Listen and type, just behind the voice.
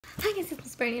Hi guys,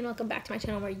 it's Brainy and welcome back to my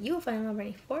channel where you will find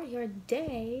brainy for your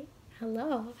day.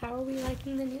 Hello, how are we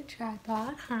liking the new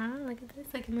tripod? Huh? Look at this,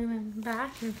 like moving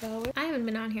back and forward. I haven't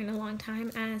been on here in a long time,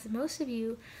 as most of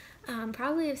you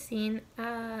probably have seen,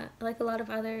 like a lot of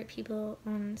other people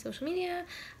on social media.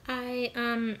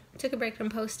 I took a break from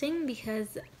posting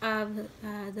because of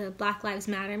the Black Lives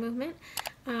Matter movement,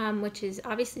 which is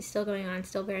obviously still going on,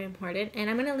 still very important, and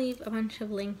I'm going to leave a bunch of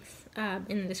links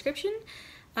in the description.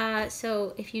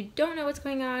 So if you don't know what's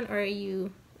going on or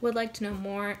you would like to know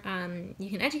more, you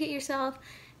can educate yourself,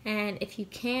 and if you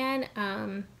can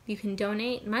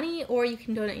donate money or you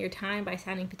can donate your time by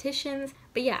signing petitions.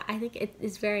 But yeah, I think it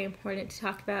is very important to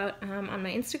talk about. On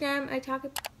my Instagram I talk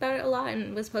about it a lot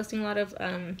and was posting a lot of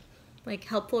like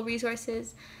helpful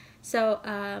resources. So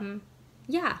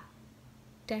yeah,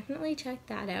 definitely check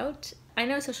that out. I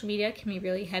know social media can be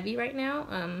really heavy right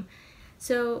now,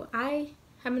 so I've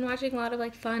been watching a lot of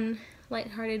like fun,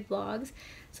 lighthearted vlogs,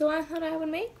 so I thought I would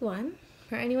make one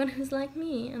for anyone who's like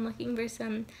me and looking for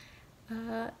some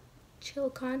chill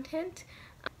content.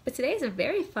 But today is a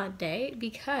very fun day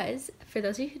because, for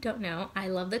those of you who don't know, I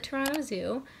love the Toronto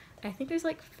Zoo. I think there's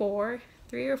like 3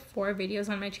 or 4 videos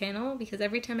on my channel because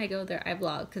every time I go there I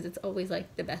vlog because it's always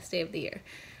like the best day of the year.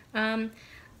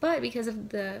 But because of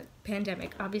the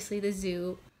pandemic, obviously the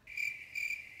zoo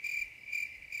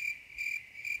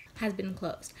has been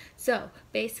closed. So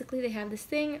basically they have this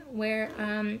thing where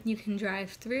you can drive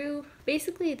through.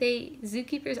 Basically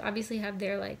zookeepers obviously have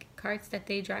their like carts that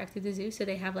they drive through the zoo, so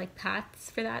they have like paths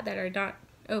for that are not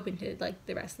open to like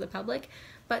the rest of the public,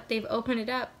 but they've opened it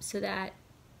up so that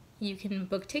you can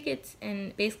book tickets,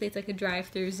 and basically it's like a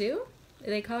drive-through zoo.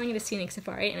 They're calling it a scenic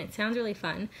safari, and it sounds really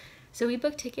fun. So we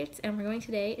booked tickets and we're going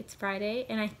today. It's Friday,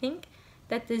 and I think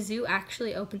that the zoo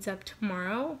actually opens up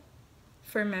tomorrow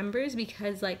for members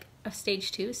because like of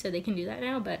stage 2, so they can do that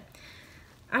now, but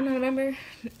I'm not a member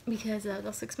because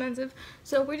that's expensive.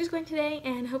 So we're just going today,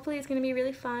 and hopefully it's going to be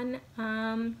really fun,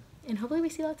 and hopefully we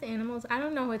see lots of animals. I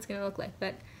don't know what it's going to look like,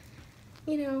 but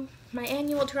you know, my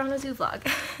annual Toronto Zoo vlog.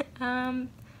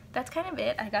 That's kind of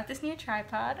it. I got this new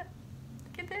tripod.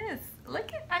 Look at this.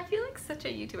 Look at, I feel like such a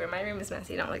YouTuber. My room is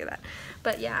messy, don't look at that.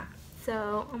 But yeah,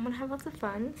 so I'm gonna have lots of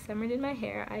fun. Summer did my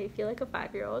hair. I feel like a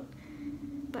 5-year-old.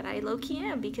 But I low-key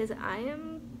am because I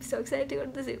am so excited to go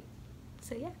to the zoo.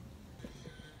 So yeah.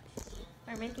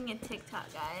 We're making a TikTok,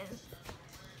 guys.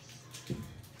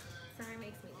 Summer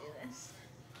makes me do this.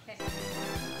 Okay. I'm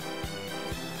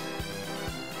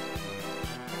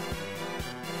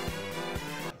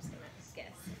just gonna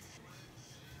guess.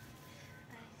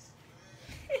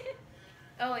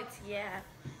 Oh, it's yeah.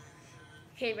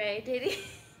 Okay, ready, Diddy?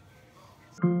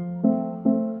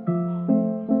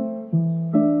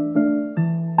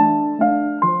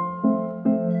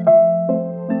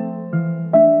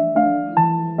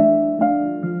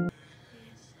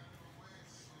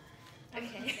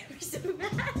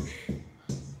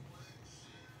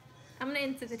 I'm gonna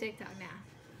insert the TikTok now.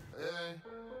 Hey,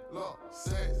 look,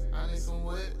 sex, I need some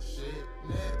wet shit,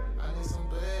 net, I need some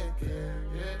bad care,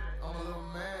 yeah, I'm a little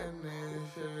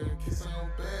madness, yeah, kiss on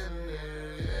your belly,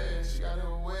 yeah, she got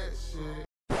her wet shit.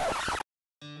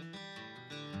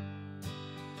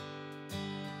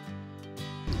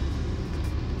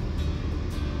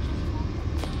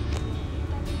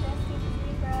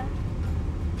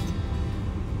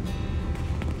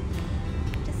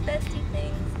 Just bestie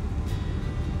things.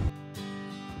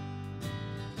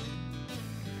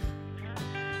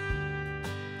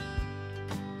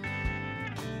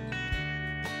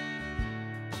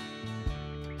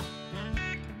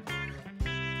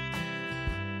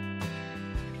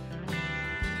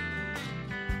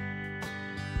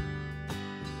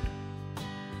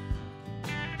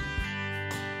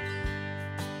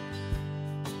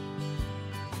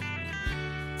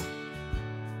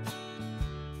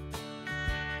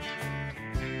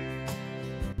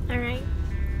 Alright,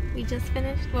 we just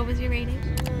finished. What was your rating?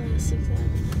 6 out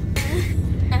of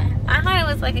 10. I thought it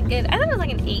was like I thought it was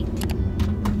like an 8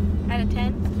 out of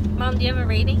 10. Mom, do you have a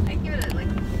rating? I give it like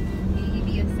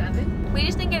maybe a 7. We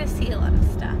just didn't get to see a lot of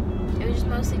stuff. It was just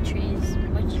mostly trees,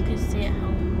 which you could see at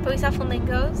home. But we saw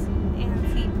flamingos and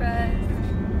zebras.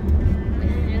 We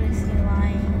didn't really see a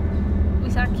lion. We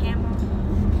saw camels.